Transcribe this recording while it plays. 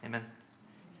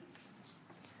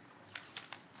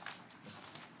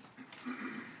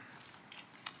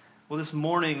Well, this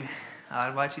morning, I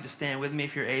invite you to stand with me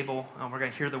if you're able. We're going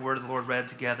to hear the word of the Lord read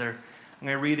together. I'm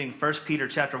going to be reading 1 Peter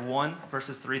chapter 1,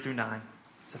 verses 3 through 9.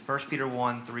 So 1 Peter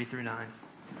 1, 3 through 9.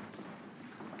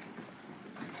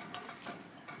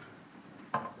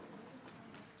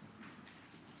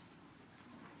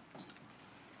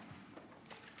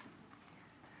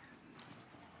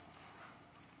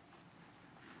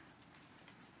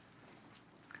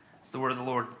 It's the word of the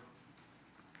Lord.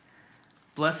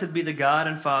 Blessed be the God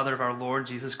and Father of our Lord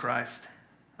Jesus Christ.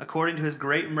 According to his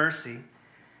great mercy,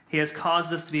 he has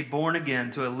caused us to be born again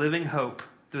to a living hope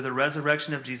through the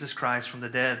resurrection of Jesus Christ from the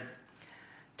dead,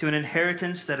 to an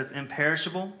inheritance that is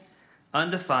imperishable,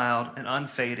 undefiled, and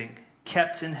unfading,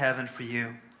 kept in heaven for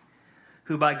you,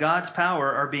 who by God's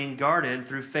power are being guarded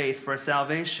through faith for a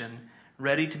salvation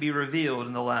ready to be revealed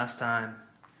in the last time.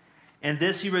 In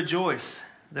this you rejoice,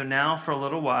 though now for a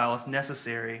little while, if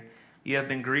necessary, you have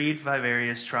been grieved by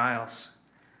various trials,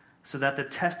 so that the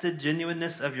tested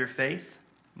genuineness of your faith,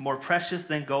 more precious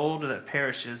than gold that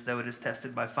perishes though it is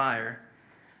tested by fire,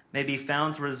 may be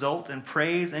found to result in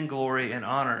praise and glory and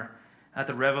honor at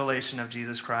the revelation of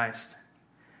Jesus Christ.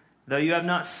 Though you have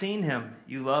not seen him,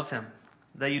 you love him.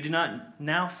 Though you do not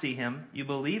now see him, you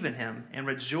believe in him and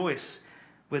rejoice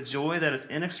with joy that is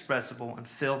inexpressible and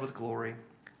filled with glory,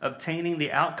 obtaining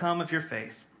the outcome of your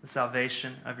faith, the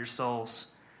salvation of your souls.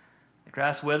 The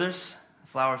grass withers, the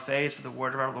flower fades, but the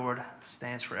word of our Lord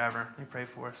stands forever. Let me pray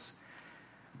for us.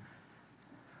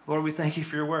 Lord, we thank you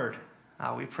for your word.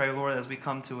 We pray, Lord, as we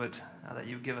come to it, that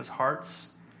you give us hearts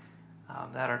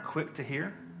that are quick to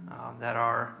hear,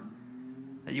 that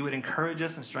you would encourage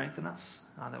us and strengthen us,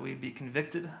 that we'd be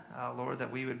convicted, Lord,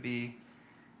 that we would be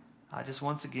just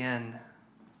once again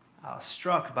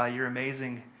struck by your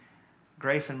amazing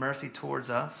grace and mercy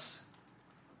towards us.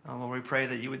 Lord, we pray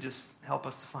that you would just help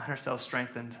us to find ourselves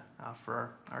strengthened for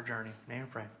our journey. In your name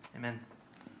we pray. Amen.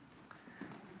 You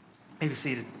may be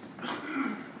seated.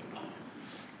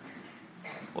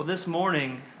 Well, this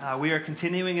morning, we are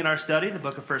continuing in our study, the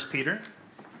book of 1 Peter,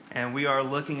 and we are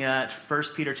looking at 1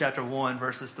 Peter chapter 1,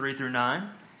 verses 3 through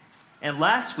 9. And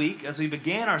last week, as we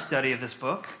began our study of this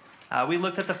book, we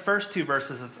looked at the first two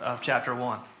verses of chapter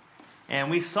 1. And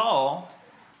we saw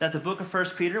that the book of 1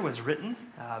 Peter was written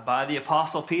by the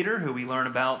Apostle Peter, who we learn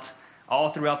about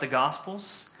all throughout the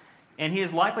Gospels. And he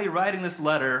is likely writing this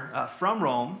letter from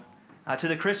Rome to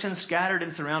the Christians scattered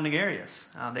in surrounding areas.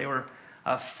 They were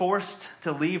forced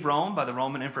to leave Rome by the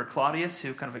Roman Emperor Claudius,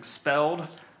 who kind of expelled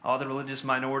all the religious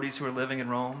minorities who were living in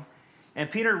Rome. And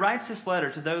Peter writes this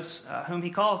letter to those whom he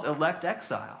calls elect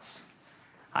exiles.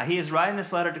 He is writing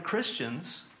this letter to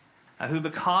Christians who,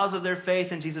 because of their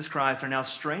faith in Jesus Christ, are now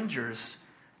strangers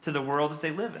to the world that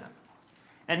they live in.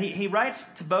 And he writes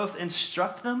to both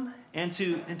instruct them and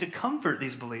to comfort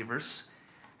these believers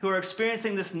who are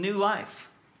experiencing this new life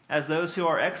as those who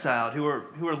are exiled, who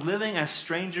are living as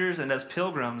strangers and as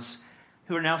pilgrims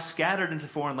who are now scattered into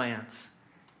foreign lands.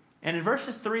 And in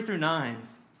verses 3 through 9,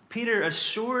 Peter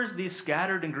assures these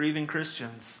scattered and grieving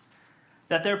Christians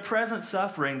that their present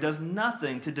suffering does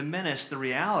nothing to diminish the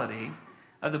reality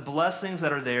of the blessings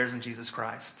that are theirs in Jesus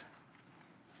Christ.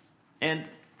 And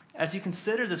as you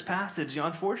consider this passage,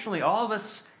 unfortunately, all of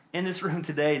us in this room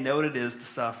today know what it is to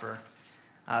suffer.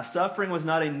 Suffering was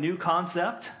not a new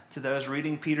concept to those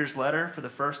reading Peter's letter for the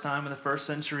first time in the first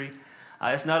century.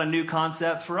 It's not a new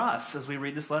concept for us as we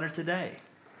read this letter today.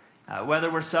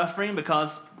 Whether we're suffering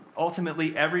because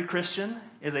ultimately every Christian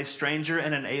is a stranger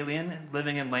and an alien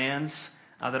living in lands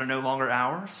that are no longer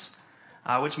ours,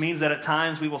 which means that at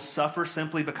times we will suffer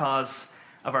simply because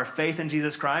of our faith in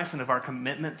Jesus Christ and of our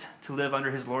commitment to live under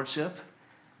his lordship.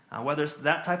 Whether it's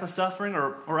that type of suffering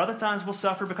or other times we'll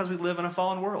suffer because we live in a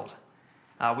fallen world.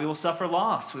 We will suffer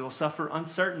loss. We will suffer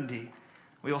uncertainty.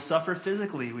 We will suffer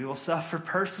physically. We will suffer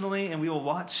personally, and we will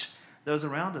watch those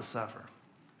around us suffer.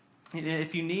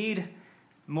 If you need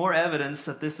more evidence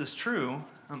that this is true,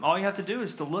 all you have to do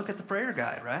is to look at the prayer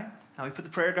guide, right? We put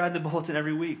the prayer guide in the bulletin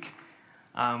every week.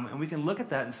 And we can look at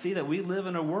that and see that we live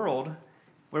in a world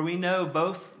where we know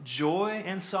both joy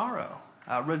and sorrow,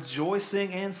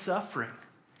 rejoicing and suffering.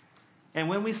 And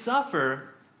when we suffer,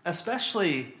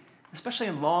 especially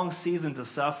in long seasons of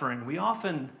suffering, we'll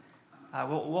often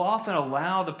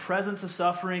allow the presence of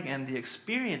suffering and the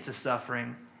experience of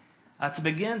suffering to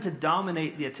begin to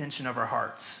dominate the attention of our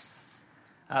hearts.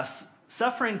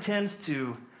 Suffering tends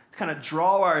to kind of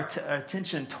draw our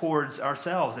attention towards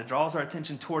ourselves. It draws our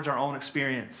attention towards our own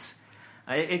experience.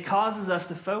 It causes us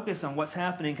to focus on what's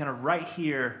happening kind of right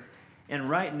here and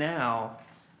right now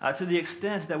to the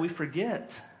extent that we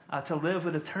forget to live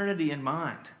with eternity in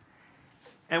mind.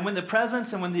 And when the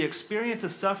presence and when the experience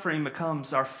of suffering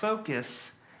becomes our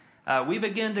focus, we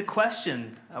begin to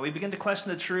question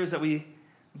the truths that we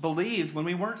believed when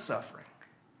we weren't suffering.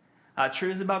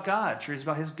 Truths about God, truths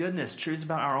about his goodness, truths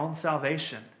about our own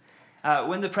salvation.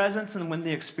 When the presence and when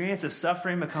the experience of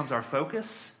suffering becomes our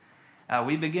focus,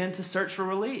 we begin to search for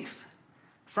relief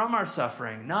from our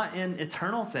suffering, not in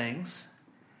eternal things,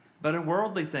 but in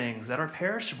worldly things that are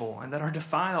perishable and that are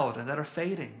defiled and that are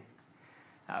fading.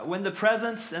 When the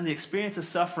presence and the experience of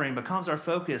suffering becomes our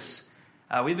focus,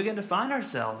 we begin to find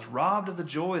ourselves robbed of the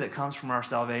joy that comes from our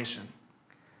salvation.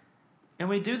 And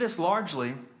we do this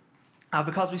largely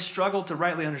because we struggle to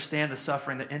rightly understand the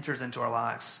suffering that enters into our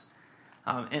lives.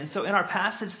 And so in our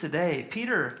passage today,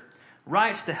 Peter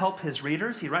writes to help his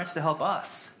readers, he writes to help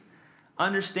us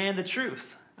understand the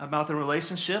truth about the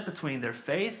relationship between their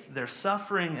faith, their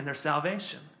suffering, and their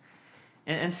salvation.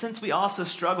 And since we also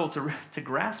struggle to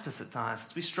grasp this at times,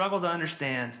 since we struggle to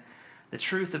understand the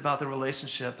truth about the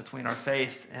relationship between our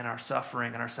faith and our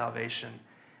suffering and our salvation,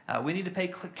 we need to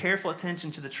pay careful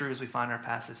attention to the truths we find in our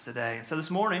passage today. And so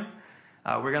this morning,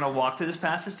 we're going to walk through this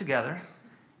passage together,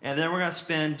 and then we're going to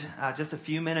spend just a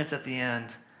few minutes at the end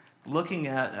looking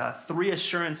at 3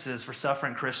 assurances for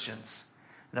suffering Christians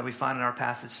that we find in our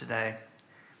passage today.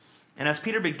 And as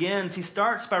Peter begins, he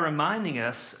starts by reminding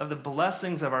us of the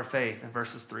blessings of our faith in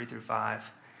verses 3 through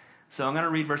 5. So I'm going to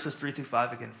read verses 3 through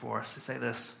 5 again for us to say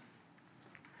this.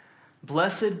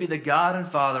 Blessed be the God and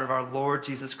Father of our Lord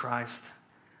Jesus Christ.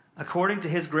 According to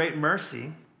his great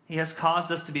mercy, he has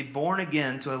caused us to be born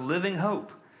again to a living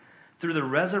hope through the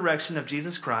resurrection of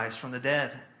Jesus Christ from the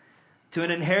dead, to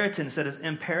an inheritance that is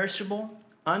imperishable,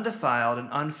 undefiled, and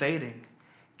unfading,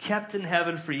 kept in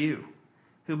heaven for you,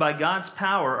 who by God's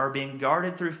power are being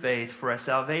guarded through faith for a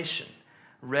salvation,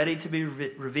 ready to be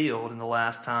revealed in the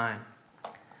last time.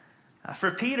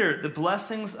 For Peter, the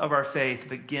blessings of our faith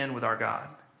begin with our God.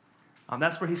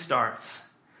 That's where he starts.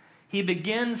 He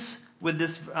begins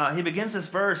this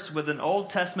verse with an Old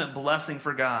Testament blessing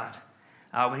for God.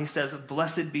 When he says,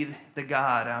 "Blessed be the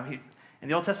God," in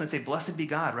the Old Testament, say, "Blessed be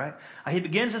God," right? He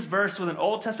begins this verse with an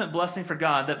Old Testament blessing for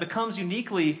God that becomes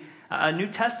uniquely a New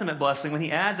Testament blessing when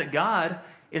he adds that God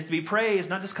is to be praised,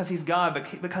 not just because he's God,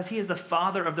 but because he is the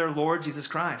Father of their Lord Jesus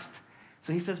Christ.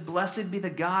 So he says, "Blessed be the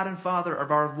God and Father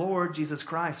of our Lord Jesus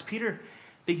Christ." Peter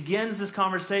begins this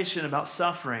conversation about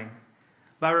suffering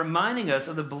by reminding us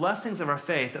of the blessings of our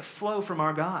faith that flow from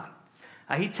our God.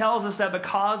 He tells us that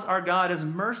because our God is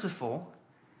merciful,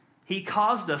 he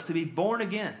caused us to be born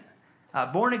again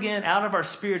out of our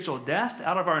spiritual death,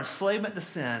 out of our enslavement to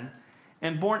sin,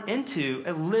 and born into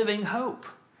a living hope.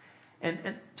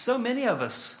 And so many of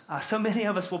us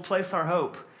will place our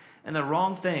hope in the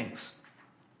wrong things.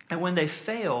 And when they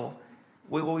fail,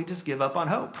 we just give up on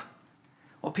hope.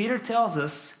 Well, Peter tells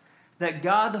us that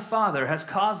God the Father has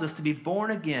caused us to be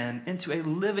born again into a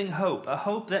living hope, a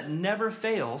hope that never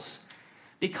fails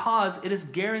because it is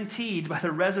guaranteed by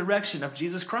the resurrection of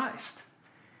Jesus Christ.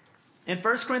 In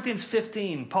 1 Corinthians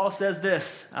 15, Paul says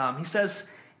this. He says,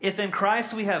 "If in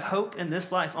Christ we have hope in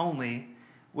this life only,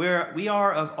 where we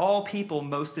are of all people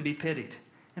most to be pitied."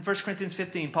 In 1 Corinthians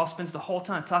 15, Paul spends the whole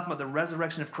time talking about the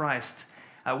resurrection of Christ,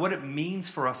 what it means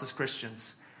for us as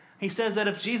Christians. He says that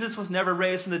if Jesus was never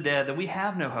raised from the dead, then we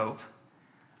have no hope.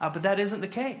 But that isn't the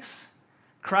case.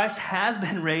 Christ has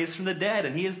been raised from the dead,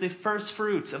 and he is the first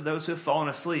fruits of those who have fallen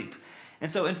asleep.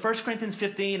 And so in 1 Corinthians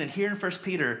 15 and here in 1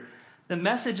 Peter, the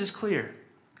message is clear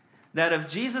that if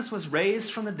Jesus was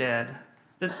raised from the dead,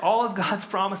 then all of God's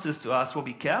promises to us will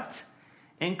be kept,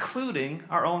 including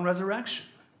our own resurrection.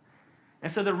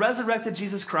 And so the resurrected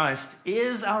Jesus Christ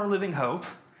is our living hope,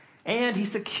 and he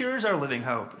secures our living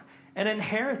hope, an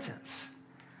inheritance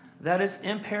that is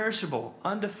imperishable,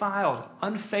 undefiled,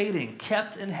 unfading,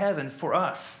 kept in heaven for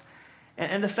us.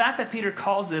 And the fact that Peter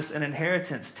calls this an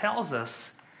inheritance tells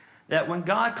us that when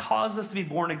God caused us to be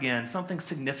born again, something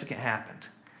significant happened.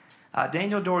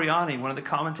 Daniel Doriani, one of the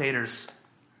commentators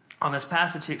on this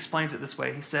passage, he explains it this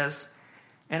way. He says,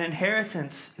 "An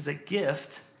inheritance is a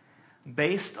gift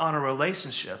based on a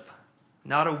relationship,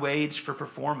 not a wage for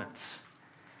performance."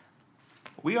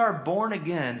 We are born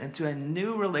again into a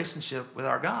new relationship with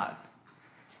our God.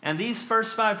 And these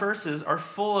first 5 verses are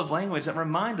full of language that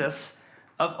remind us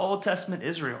of Old Testament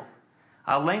Israel.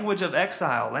 Language of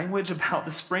exile, language about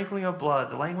the sprinkling of blood,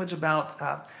 the language about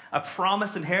a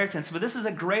promised inheritance. But this is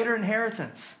a greater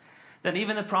inheritance than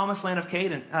even the promised land of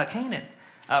Canaan.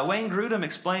 Wayne Grudem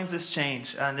explains this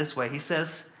change in this way. He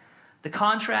says, "The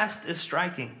contrast is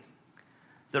striking.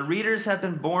 The readers have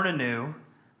been born anew,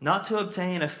 not to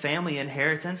obtain a family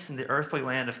inheritance in the earthly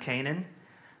land of Canaan,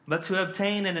 but to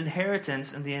obtain an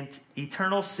inheritance in the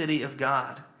eternal city of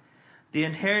God. The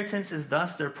inheritance is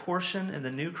thus their portion in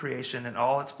the new creation and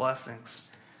all its blessings.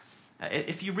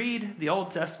 If you read the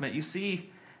Old Testament, you see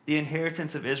the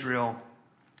inheritance of Israel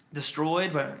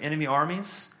destroyed by enemy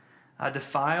armies,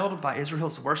 defiled by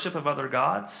Israel's worship of other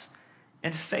gods,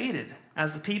 and faded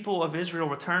as the people of Israel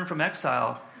returned from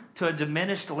exile to a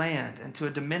diminished land and to a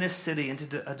diminished city and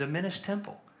to a diminished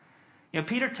temple.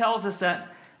 Peter tells us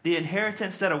that the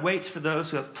inheritance that awaits for those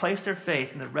who have placed their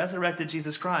faith in the resurrected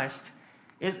Jesus Christ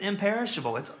is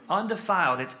imperishable. It's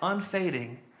undefiled. It's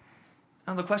unfading.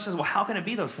 And the question is, well, how can it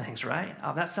be those things, right?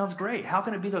 That sounds great. How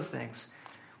can it be those things?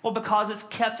 Well, because it's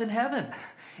kept in heaven.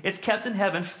 It's kept in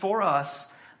heaven for us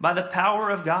by the power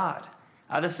of God,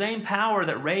 the same power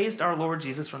that raised our Lord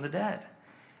Jesus from the dead.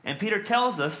 And Peter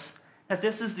tells us that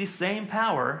this is the same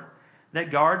power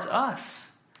that guards us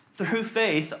through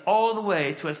faith all the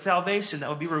way to a salvation that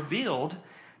will be revealed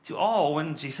to all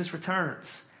when Jesus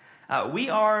returns. We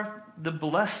are the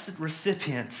blessed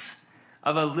recipients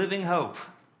of a living hope.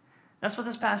 That's what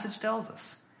this passage tells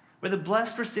us. We're the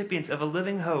blessed recipients of a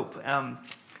living hope.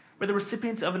 We're the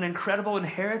recipients of an incredible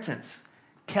inheritance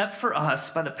kept for us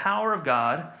by the power of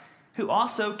God, who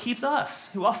also keeps us,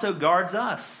 who also guards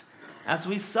us as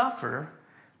we suffer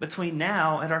between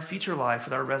now and our future life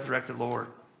with our resurrected Lord.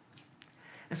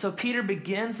 And so Peter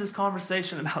begins this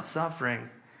conversation about suffering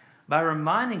by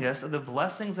reminding us of the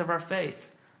blessings of our faith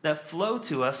that flow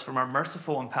to us from our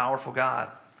merciful and powerful God.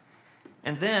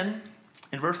 And then,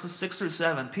 in verses 6 through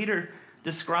 7, Peter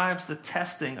describes the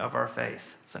testing of our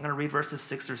faith. So I'm going to read verses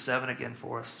 6 through 7 again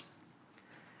for us.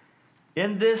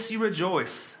 In this you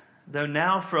rejoice, though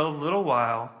now for a little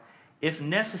while, if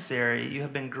necessary, you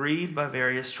have been grieved by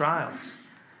various trials,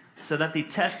 so that the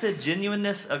tested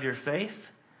genuineness of your faith,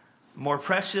 more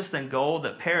precious than gold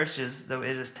that perishes though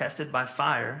it is tested by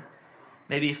fire,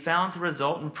 may be found to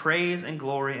result in praise and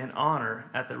glory and honor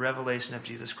at the revelation of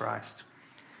Jesus Christ.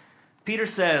 Peter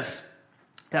says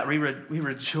that we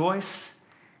rejoice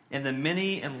in the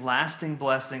many and lasting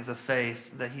blessings of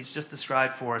faith that he's just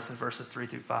described for us in verses 3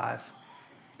 through 5.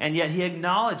 And yet he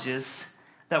acknowledges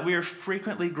that we are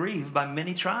frequently grieved by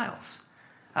many trials.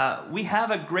 We have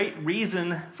a great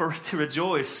reason to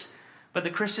rejoice, but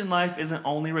the Christian life isn't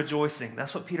only rejoicing.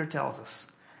 That's what Peter tells us.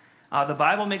 The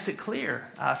Bible makes it clear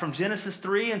from Genesis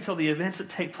 3 until the events that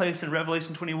take place in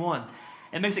Revelation 21.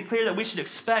 It makes it clear that we should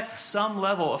expect some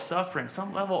level of suffering,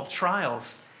 some level of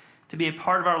trials to be a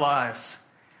part of our lives.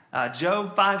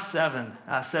 Job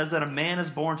 5:7 says that a man is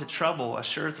born to trouble as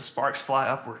sure as the sparks fly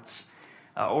upwards.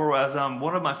 Or as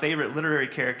one of my favorite literary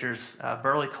characters,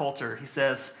 Burley Coulter, he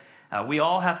says, we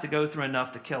all have to go through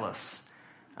enough to kill us.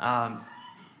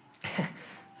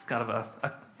 It's kind of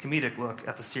a comedic look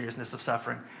at the seriousness of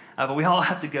suffering. But we all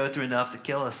have to go through enough to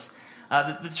kill us.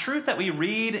 The truth that we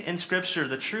read in Scripture,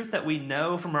 the truth that we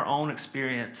know from our own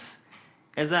experience,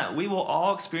 is that we will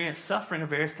all experience suffering of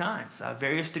various kinds,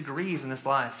 various degrees in this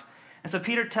life. And so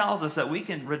Peter tells us that we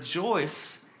can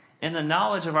rejoice in the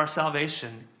knowledge of our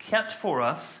salvation kept for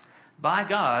us by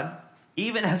God,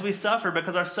 even as we suffer,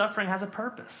 because our suffering has a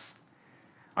purpose.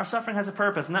 Our suffering has a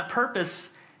purpose, and that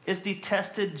purpose is the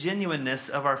tested genuineness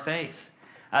of our faith.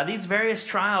 These various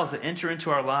trials that enter into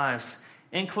our lives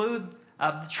include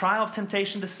the trial of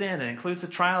temptation to sin. It includes the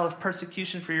trial of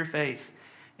persecution for your faith.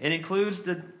 It includes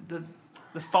the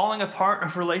falling apart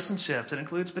of relationships. It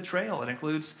includes betrayal. It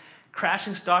includes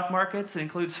crashing stock markets. It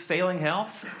includes failing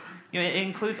health. It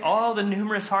includes all the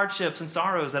numerous hardships and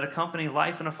sorrows that accompany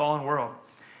life in a fallen world.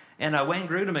 And Wayne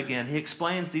Grudem again, he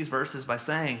explains these verses by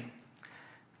saying,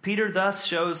 Peter thus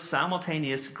shows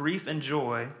simultaneous grief and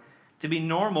joy to be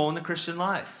normal in the Christian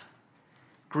life.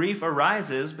 Grief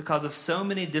arises because of so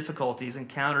many difficulties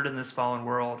encountered in this fallen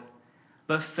world,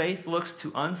 but faith looks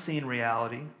to unseen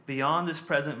reality beyond this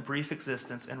present brief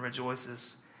existence and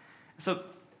rejoices. So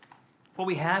what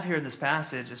we have here in this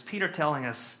passage is Peter telling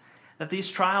us that these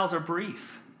trials are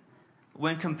brief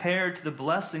when compared to the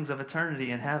blessings of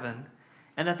eternity in heaven,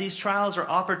 and that these trials are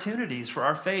opportunities for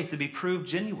our faith to be proved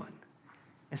genuine.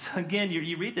 And so again,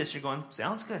 you read this, you're going,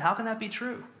 sounds good. How can that be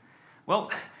true?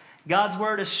 Well, God's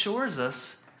word assures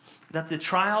us that the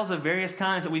trials of various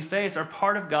kinds that we face are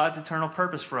part of God's eternal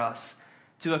purpose for us,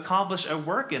 to accomplish a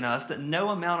work in us that no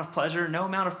amount of pleasure, no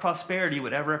amount of prosperity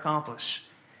would ever accomplish.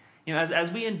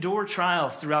 As we endure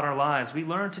trials throughout our lives, we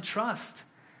learn to trust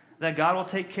that God will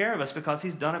take care of us because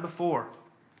he's done it before.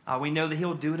 We know that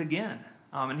he'll do it again,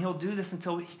 and he'll do this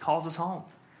until he calls us home.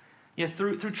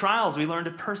 Through trials, we learn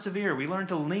to persevere. We learn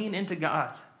to lean into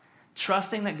God,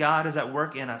 trusting that God is at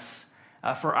work in us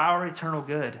for our eternal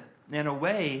good. In a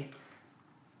way,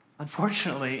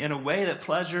 unfortunately, in a way that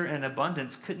pleasure and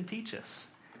abundance couldn't teach us.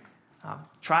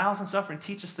 Trials and suffering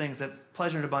teach us things that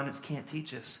pleasure and abundance can't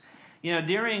teach us.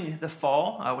 During the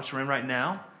fall, which we're in right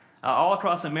now, all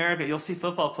across America, you'll see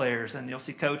football players and you'll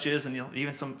see coaches and you'll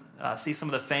even see some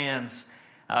of the fans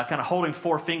kind of holding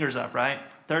four fingers up, right?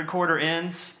 Third quarter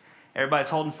ends, everybody's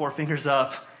holding four fingers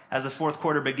up as the fourth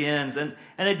quarter begins. And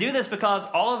they do this because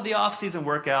all of the off-season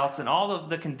workouts and all of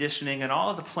the conditioning and all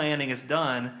of the planning is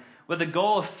done with the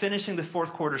goal of finishing the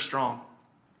fourth quarter strong.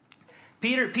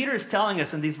 Peter is telling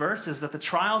us in these verses that the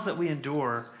trials that we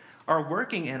endure are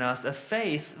working in us a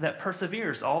faith that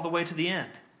perseveres all the way to the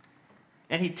end.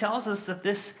 And he tells us that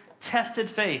this tested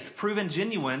faith, proven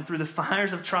genuine through the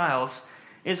fires of trials,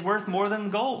 is worth more than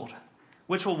gold,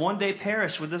 which will one day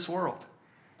perish with this world.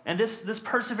 And this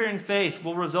persevering faith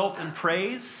will result in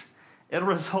praise, it'll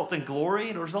result in glory,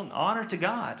 it'll result in honor to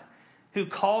God, who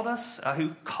called us,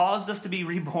 who caused us to be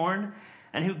reborn,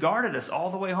 and who guarded us all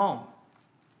the way home,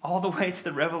 all the way to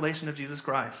the revelation of Jesus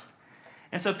Christ.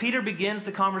 And so Peter begins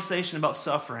the conversation about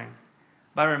suffering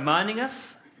by reminding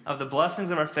us of the blessings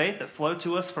of our faith that flow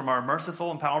to us from our merciful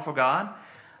and powerful God.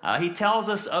 He tells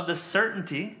us of the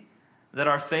certainty that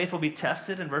our faith will be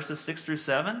tested in verses 6 through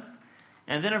 7.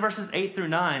 And then in verses 8 through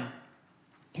 9,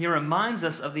 he reminds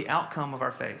us of the outcome of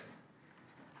our faith.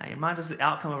 He reminds us of the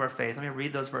outcome of our faith. Let me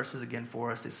read those verses again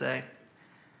for us. They say,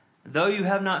 "Though you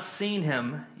have not seen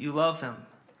him, you love him.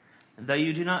 Though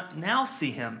you do not now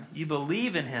see him, you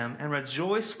believe in him and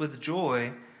rejoice with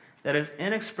joy that is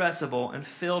inexpressible and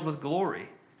filled with glory,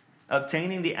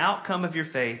 obtaining the outcome of your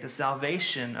faith, the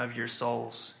salvation of your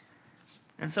souls."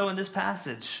 And so in this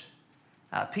passage,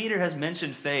 Peter has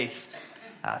mentioned faith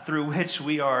through which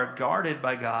we are guarded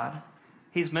by God.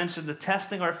 He's mentioned the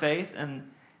testing our faith and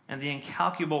the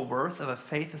incalculable worth of a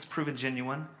faith that's proven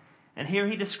genuine. And here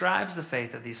he describes the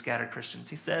faith of these scattered Christians.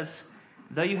 He says,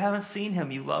 though you haven't seen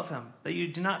him, you love him. Though you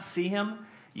do not see him,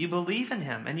 you believe in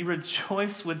him, and you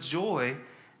rejoice with joy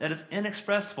that is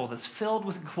inexpressible, that's filled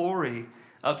with glory,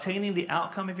 obtaining the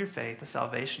outcome of your faith, the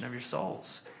salvation of your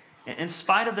souls. In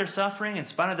spite of their suffering, in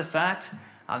spite of the fact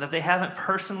that they haven't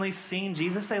personally seen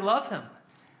Jesus, they love him.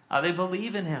 They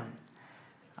believe in him.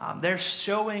 They're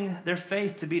showing their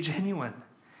faith to be genuine.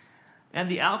 And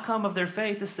the outcome of their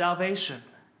faith is salvation.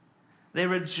 They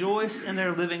rejoice in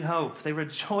their living hope. They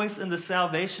rejoice in the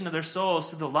salvation of their souls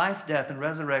through the life, death, and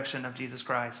resurrection of Jesus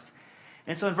Christ.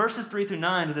 And so in verses 3 through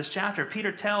 9 of this chapter,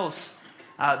 Peter tells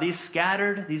these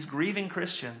scattered, these grieving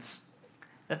Christians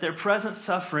that their present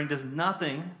suffering does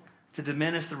nothing to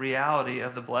diminish the reality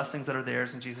of the blessings that are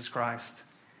theirs in Jesus Christ.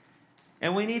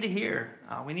 And we need to hear.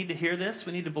 We need to hear this.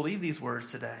 We need to believe these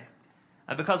words today.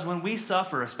 Because when we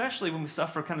suffer, especially when we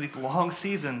suffer kind of these long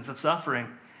seasons of suffering,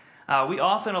 we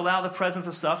often allow the presence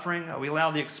of suffering, we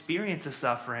allow the experience of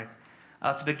suffering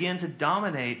to begin to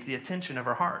dominate the attention of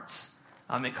our hearts.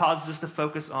 It causes us to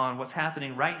focus on what's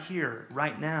happening right here,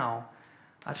 right now,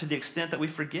 to the extent that we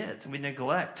forget and we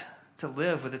neglect to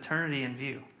live with eternity in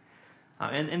view.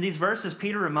 And in these verses,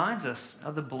 Peter reminds us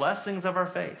of the blessings of our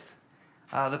faith,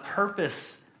 the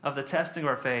purpose of the testing of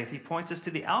our faith. He points us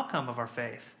to the outcome of our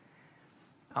faith.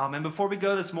 And before we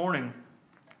go this morning,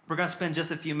 we're going to spend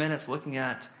just a few minutes looking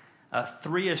at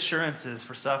 3 assurances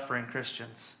for suffering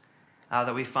Christians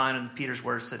that we find in Peter's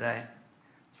words today.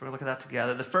 So we're going to look at that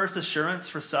together. The first assurance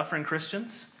for suffering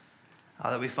Christians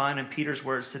that we find in Peter's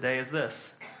words today is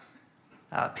this.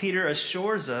 Peter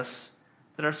assures us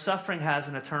that our suffering has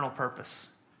an eternal purpose.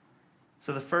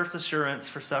 So the first assurance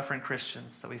for suffering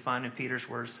Christians that we find in Peter's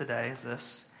words today is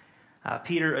this.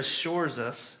 Peter assures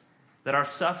us that our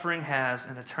suffering has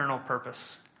an eternal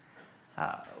purpose.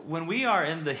 When we are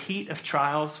in the heat of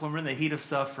trials, when we're in the heat of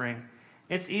suffering,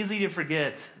 it's easy to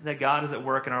forget that God is at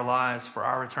work in our lives for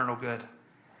our eternal good.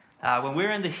 When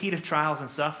we're in the heat of trials and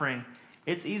suffering,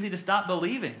 it's easy to stop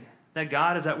believing that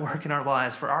God is at work in our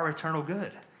lives for our eternal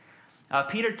good.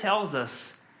 Peter tells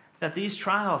us that these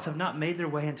trials have not made their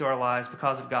way into our lives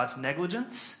because of God's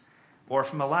negligence or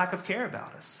from a lack of care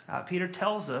about us. Peter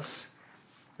tells us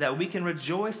that we can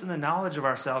rejoice in the knowledge of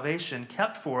our salvation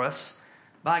kept for us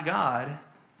by God,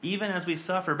 even as we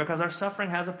suffer, because our suffering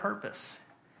has a purpose.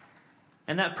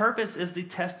 And that purpose is the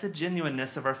tested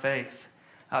genuineness of our faith.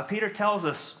 Peter tells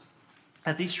us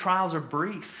that these trials are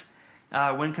brief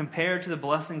when compared to the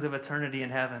blessings of eternity in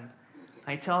heaven.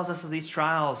 He tells us that these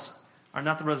trials are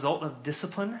not the result of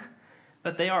discipline,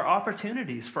 but they are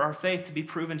opportunities for our faith to be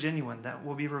proven genuine that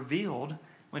will be revealed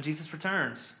when Jesus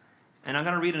returns. And I'm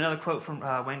going to read another quote from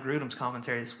Wayne Grudem's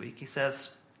commentary this week. He says,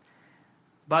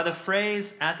 by the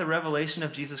phrase, at the revelation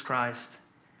of Jesus Christ,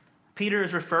 Peter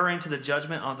is referring to the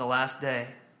judgment on the last day,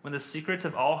 when the secrets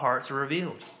of all hearts are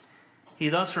revealed. He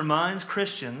thus reminds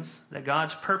Christians that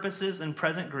God's purposes in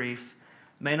present grief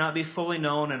may not be fully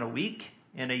known in a week,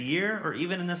 in a year, or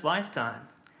even in this lifetime.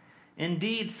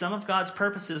 Indeed, some of God's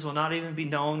purposes will not even be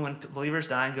known when believers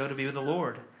die and go to be with the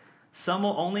Lord. Some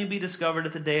will only be discovered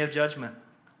at the day of judgment,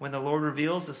 when the Lord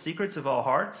reveals the secrets of all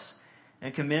hearts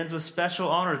and commends with special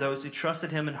honor those who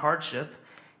trusted him in hardship,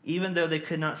 even though they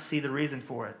could not see the reason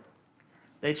for it.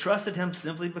 They trusted him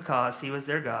simply because he was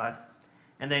their God,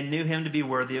 and they knew him to be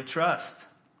worthy of trust.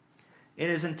 It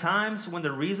is in times when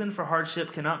the reason for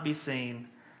hardship cannot be seen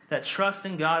that trust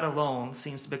in God alone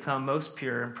seems to become most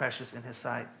pure and precious in his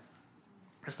sight.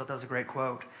 I just thought that was a great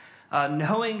quote.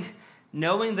 Knowing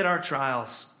that our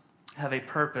trials have a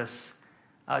purpose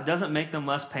doesn't make them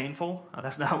less painful.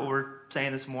 That's not what we're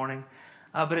saying this morning.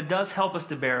 But it does help us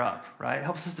to bear up, right? It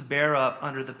helps us to bear up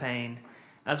under the pain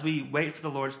as we wait for the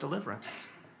Lord's deliverance.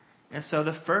 And so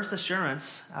the first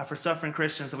assurance for suffering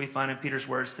Christians that we find in Peter's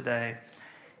words today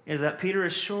is that Peter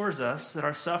assures us that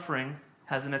our suffering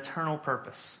has an eternal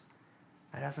purpose.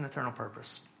 It has an eternal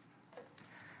purpose.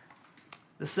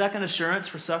 The second assurance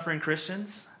for suffering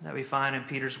Christians that we find in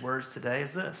Peter's words today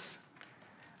is this.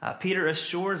 Peter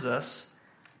assures us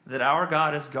that our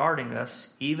God is guarding us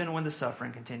even when the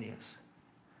suffering continues.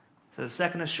 So the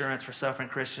second assurance for suffering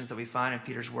Christians that we find in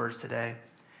Peter's words today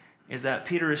is that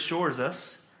Peter assures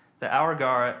us that our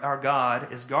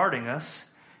God is guarding us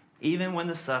even when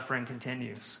the suffering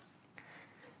continues.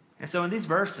 And so in these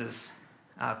verses,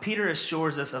 Peter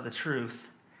assures us of the truth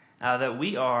that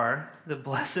we are the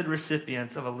blessed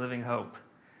recipients of a living hope,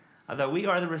 that we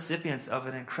are the recipients of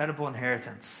an incredible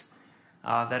inheritance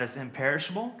that is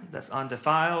imperishable, that's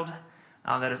undefiled,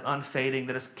 that is unfading,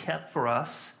 that is kept for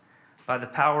us by the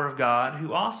power of God,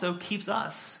 who also keeps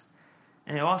us,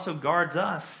 and who also guards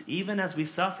us even as we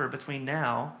suffer between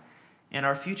now and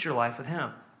our future life with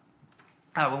him.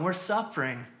 When we're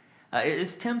suffering,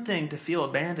 it's tempting to feel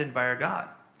abandoned by our God.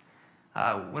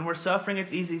 When we're suffering,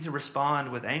 it's easy to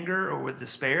respond with anger or with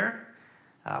despair.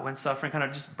 When suffering kind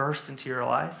of just bursts into your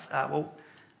life,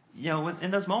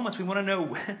 in those moments, we want to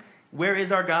know, where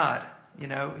is our God?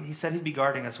 He said he'd be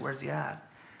guarding us. Where's he at?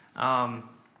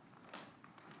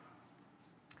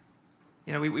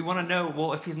 We want to know,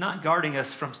 well, if he's not guarding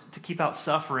us to keep out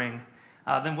suffering,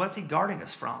 then what's he guarding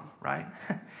us from, right?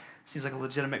 Seems like a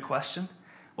legitimate question.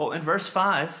 Well, in verse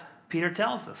 5, Peter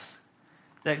tells us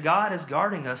that God is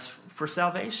guarding us for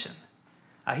salvation.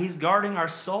 He's guarding our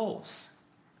souls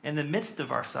in the midst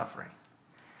of our suffering.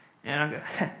 And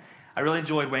I really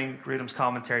enjoyed Wayne Grudem's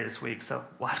commentary this week. So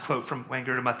last quote from Wayne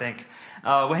Grudem, I think.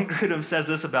 Wayne Grudem says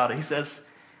this about it. He says,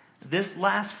 "This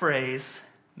last phrase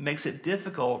makes it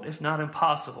difficult, if not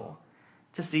impossible,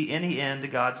 to see any end to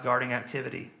God's guarding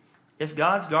activity. If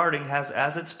God's guarding has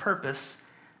as its purpose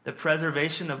the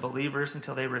preservation of believers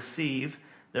until they receive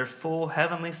their full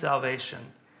heavenly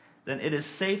salvation, then it is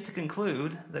safe to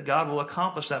conclude that God will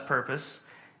accomplish that purpose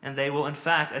and they will in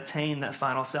fact attain that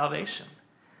final salvation.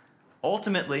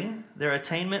 Ultimately, their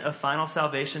attainment of final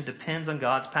salvation depends on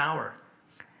God's power.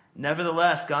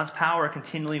 Nevertheless, God's power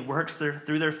continually works through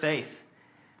their faith.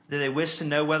 Do they wish to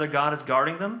know whether God is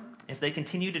guarding them? If they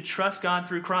continue to trust God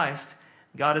through Christ,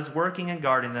 God is working and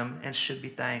guarding them and should be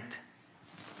thanked."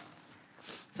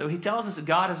 So he tells us that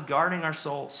God is guarding our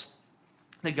souls.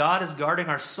 That God is guarding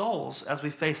our souls as we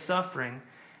face suffering,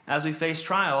 as we face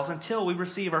trials, until we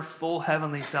receive our full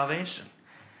heavenly salvation.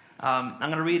 I'm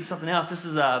going to read something else. This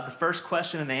is the first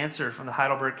question and answer from the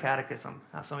Heidelberg Catechism.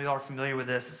 Some of you all are familiar with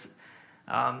this.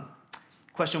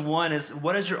 Question 1 is,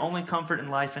 what is your only comfort in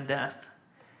life and death?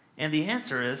 And the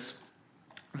answer is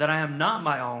that I am not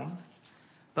my own,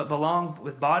 but belong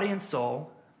with body and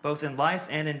soul, both in life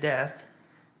and in death,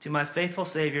 to my faithful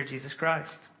Savior, Jesus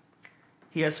Christ.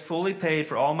 He has fully paid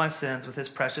for all my sins with his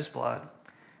precious blood,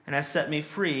 and has set me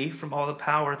free from all the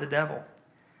power of the devil.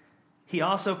 He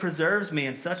also preserves me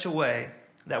in such a way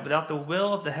that without the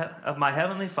will of my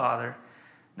heavenly Father,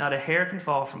 not a hair can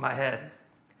fall from my head.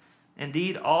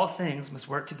 Indeed, all things must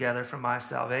work together for my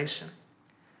salvation.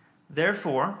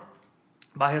 Therefore,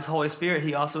 by his Holy Spirit,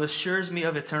 he also assures me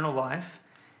of eternal life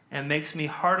and makes me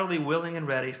heartily willing and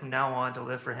ready from now on to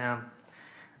live for him.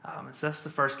 So that's the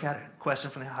first question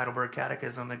from the Heidelberg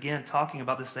Catechism. Again, talking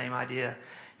about the same idea.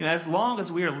 As long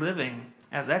as we are living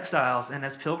as exiles and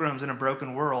as pilgrims in a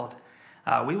broken world,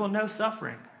 we will know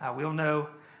suffering. We will know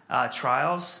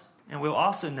trials, and we'll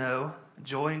also know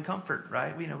joy and comfort,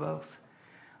 right? We know both.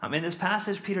 In this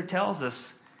passage, Peter tells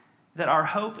us that our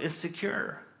hope is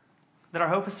secure. That our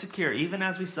hope is secure even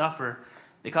as we suffer,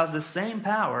 because the same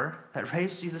power that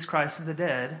raised Jesus Christ from the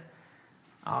dead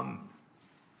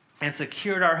and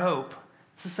secured our hope,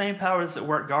 it's the same power that's at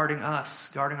work guarding us,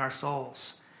 guarding our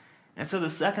souls. And so the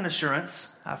second assurance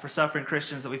for suffering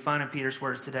Christians that we find in Peter's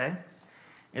words today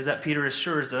is that Peter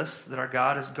assures us that our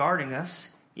God is guarding us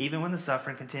even when the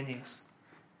suffering continues.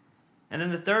 And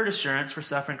then the third assurance for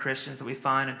suffering Christians that we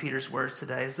find in Peter's words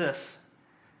today is this.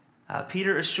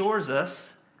 Peter assures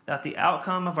us that the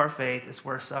outcome of our faith is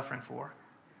worth suffering for.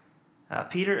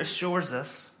 Peter assures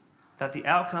us that the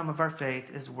outcome of our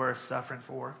faith is worth suffering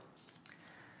for.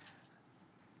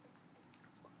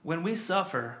 When we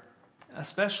suffer,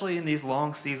 especially in these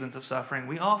long seasons of suffering,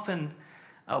 we often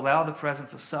allow the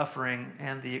presence of suffering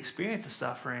and the experience of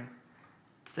suffering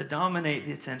to dominate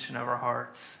the attention of our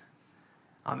hearts.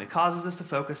 It causes us to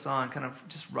focus on kind of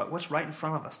just what's right in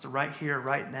front of us, the right here,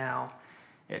 right now.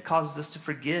 It causes us to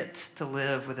forget to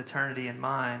live with eternity in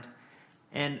mind.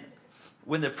 And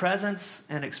when the presence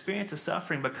and experience of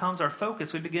suffering becomes our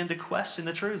focus, we begin to question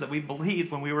the truths that we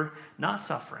believed when we were not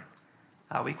suffering.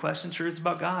 We question truths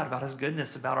about God, about His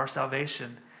goodness, about our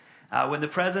salvation. When the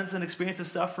presence and experience of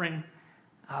suffering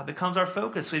becomes our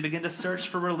focus, we begin to search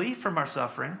for relief from our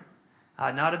suffering,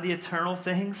 not in the eternal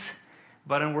things,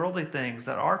 but in worldly things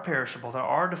that are perishable, that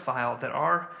are defiled, that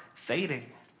are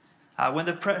fading. When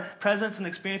the presence and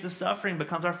experience of suffering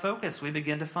becomes our focus, we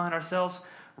begin to find ourselves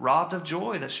robbed of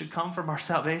joy that should come from our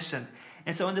salvation.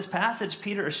 And so in this passage,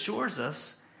 Peter assures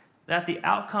us that the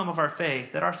outcome of our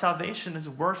faith, that our salvation is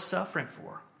worth suffering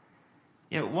for.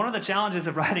 One of the challenges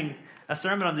of writing a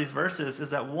sermon on these verses is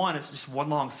that one, it's just one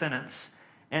long sentence.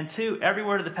 And two, every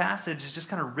word of the passage is just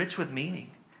kind of rich with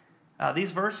meaning.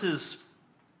 These verses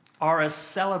are a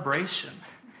celebration.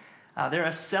 They're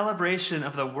a celebration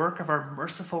of the work of our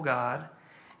merciful God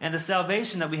and the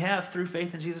salvation that we have through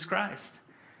faith in Jesus Christ.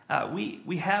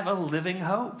 We have a living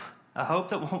hope, a hope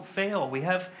that won't fail. We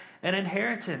have an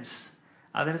inheritance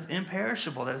that is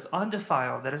imperishable, that is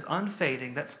undefiled, that is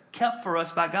unfading, that's kept for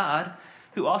us by God,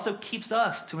 who also keeps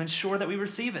us to ensure that we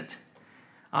receive it.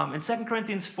 In 2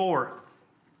 Corinthians 4,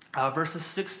 verses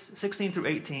 16 through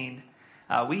 18,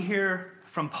 we hear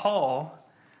from Paul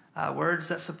words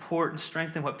that support and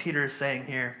strengthen what Peter is saying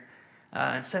here.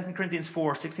 In 2 Corinthians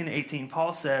 4, 16 to 18,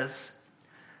 Paul says,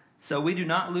 "So we do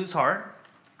not lose heart,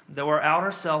 though our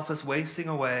outer self is wasting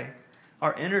away,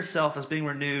 our inner self is being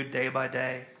renewed day by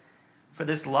day. For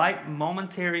this light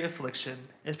momentary affliction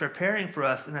is preparing for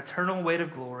us an eternal weight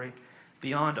of glory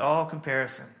beyond all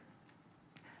comparison.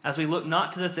 As we look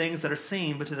not to the things that are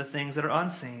seen, but to the things that are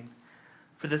unseen.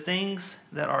 For the things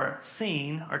that are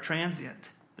seen are transient,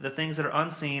 but the things that are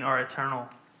unseen are eternal."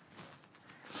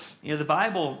 The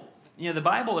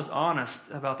Bible is honest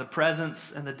about the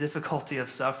presence and the difficulty of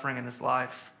suffering in this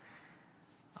life.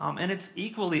 And it's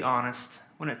equally honest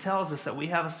when it tells us that we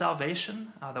have a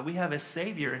salvation, that we have a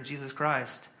Savior in Jesus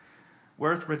Christ,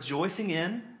 worth rejoicing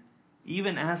in,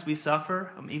 even as we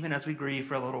suffer, even as we grieve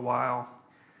for a little while,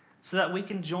 so that we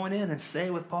can join in and say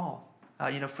with Paul,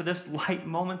 for this light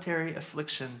momentary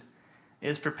affliction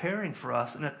is preparing for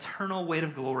us an eternal weight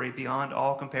of glory beyond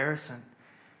all comparison.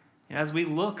 As we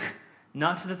look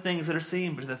not to the things that are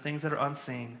seen, but to the things that are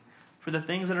unseen. For the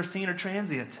things that are seen are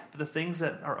transient, but the things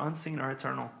that are unseen are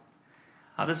eternal.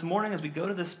 This morning, as we go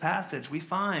to this passage, we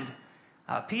find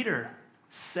Peter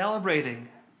celebrating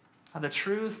the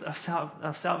truth of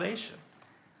salvation,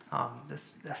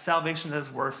 this salvation that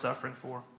is worth suffering for.